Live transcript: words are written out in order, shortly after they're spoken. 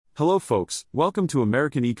Hello folks, welcome to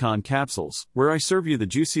American Econ Capsules, where I serve you the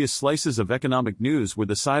juiciest slices of economic news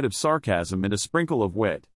with a side of sarcasm and a sprinkle of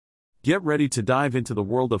wit. Get ready to dive into the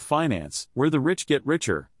world of finance, where the rich get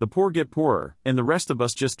richer, the poor get poorer, and the rest of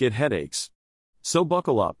us just get headaches. So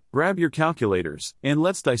buckle up, grab your calculators, and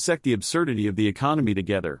let's dissect the absurdity of the economy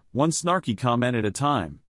together, one snarky comment at a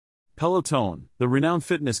time. Peloton, the renowned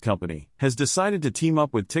fitness company, has decided to team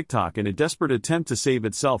up with TikTok in a desperate attempt to save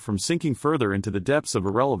itself from sinking further into the depths of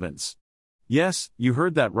irrelevance. Yes, you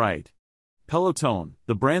heard that right. Peloton,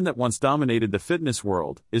 the brand that once dominated the fitness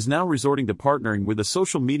world, is now resorting to partnering with a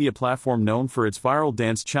social media platform known for its viral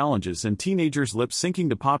dance challenges and teenagers lip-syncing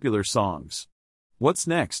to popular songs. What's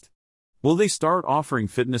next? Will they start offering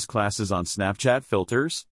fitness classes on Snapchat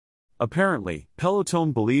filters? Apparently,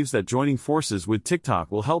 Peloton believes that joining forces with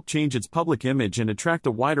TikTok will help change its public image and attract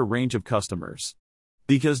a wider range of customers.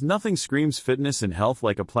 Because nothing screams fitness and health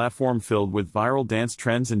like a platform filled with viral dance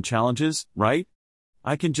trends and challenges, right?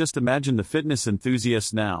 I can just imagine the fitness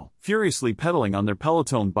enthusiasts now, furiously pedaling on their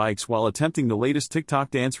Peloton bikes while attempting the latest TikTok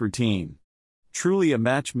dance routine. Truly a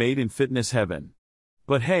match made in fitness heaven.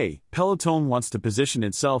 But hey, Peloton wants to position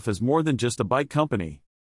itself as more than just a bike company.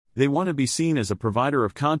 They want to be seen as a provider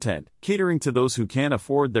of content, catering to those who can't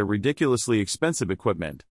afford their ridiculously expensive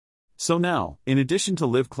equipment. So now, in addition to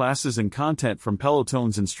live classes and content from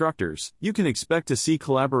Peloton's instructors, you can expect to see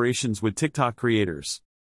collaborations with TikTok creators.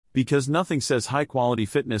 Because nothing says high-quality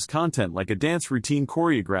fitness content like a dance routine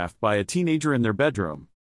choreographed by a teenager in their bedroom.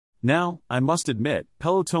 Now, I must admit,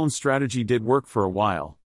 Peloton's strategy did work for a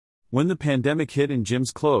while. When the pandemic hit and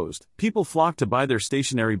gyms closed, people flocked to buy their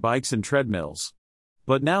stationary bikes and treadmills.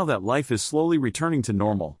 But now that life is slowly returning to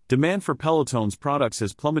normal, demand for Peloton's products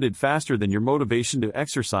has plummeted faster than your motivation to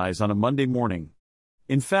exercise on a Monday morning.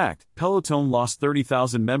 In fact, Peloton lost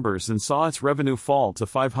 30,000 members and saw its revenue fall to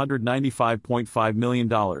 $595.5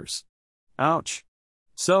 million. Ouch.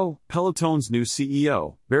 So, Peloton's new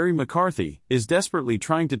CEO, Barry McCarthy, is desperately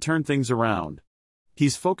trying to turn things around.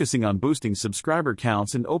 He's focusing on boosting subscriber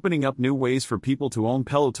counts and opening up new ways for people to own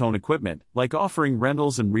Peloton equipment, like offering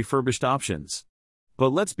rentals and refurbished options.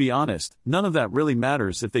 But let's be honest, none of that really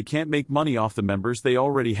matters if they can't make money off the members they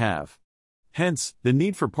already have. Hence, the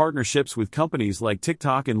need for partnerships with companies like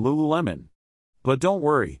TikTok and Lululemon. But don't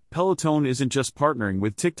worry, Peloton isn't just partnering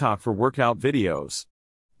with TikTok for workout videos.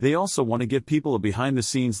 They also want to give people a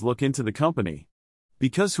behind-the-scenes look into the company.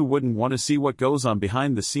 Because who wouldn't want to see what goes on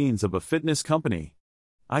behind the scenes of a fitness company?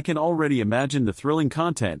 I can already imagine the thrilling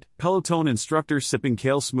content, Peloton instructors sipping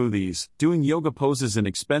kale smoothies, doing yoga poses in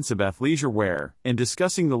expensive athleisure wear, and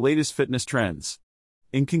discussing the latest fitness trends.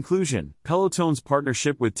 In conclusion, Peloton's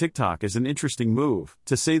partnership with TikTok is an interesting move,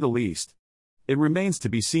 to say the least. It remains to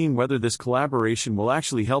be seen whether this collaboration will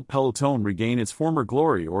actually help Peloton regain its former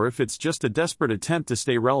glory or if it's just a desperate attempt to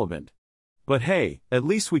stay relevant. But hey, at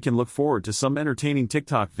least we can look forward to some entertaining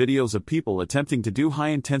TikTok videos of people attempting to do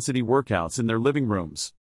high-intensity workouts in their living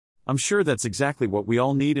rooms. I'm sure that's exactly what we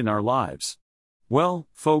all need in our lives. Well,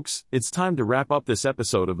 folks, it's time to wrap up this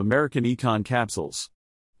episode of American Econ Capsules.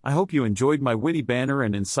 I hope you enjoyed my witty banter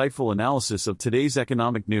and insightful analysis of today's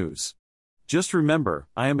economic news. Just remember,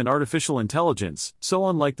 I am an artificial intelligence, so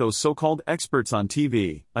unlike those so-called experts on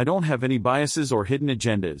TV, I don't have any biases or hidden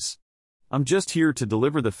agendas. I'm just here to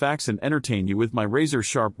deliver the facts and entertain you with my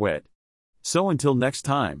razor-sharp wit. So until next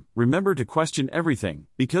time, remember to question everything,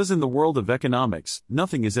 because in the world of economics,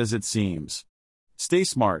 nothing is as it seems. Stay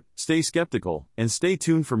smart, stay skeptical, and stay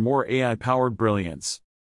tuned for more AI-powered brilliance.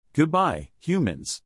 Goodbye, humans.